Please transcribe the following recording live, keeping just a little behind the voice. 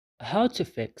How to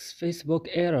fix Facebook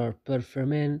error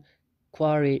performing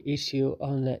query issue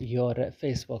on your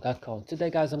Facebook account. Today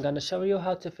guys, I'm gonna show you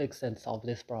how to fix and solve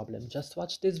this problem. Just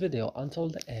watch this video until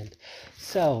the end.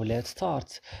 So let's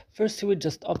start. First, you will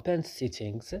just open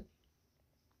settings,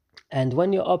 and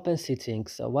when you open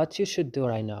settings, what you should do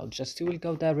right now, just you will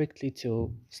go directly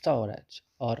to storage,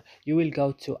 or you will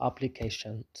go to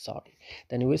application, sorry,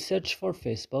 then you will search for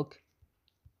Facebook.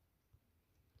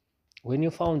 When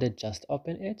you found it, just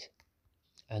open it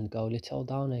and go little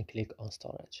down and click on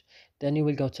storage. Then you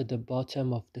will go to the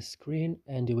bottom of the screen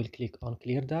and you will click on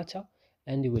clear data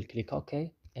and you will click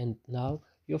OK, and now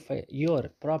your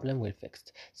problem will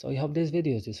fixed. So I hope this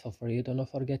video is useful for you. Don't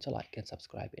forget to like and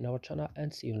subscribe in our channel,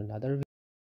 and see you in another video.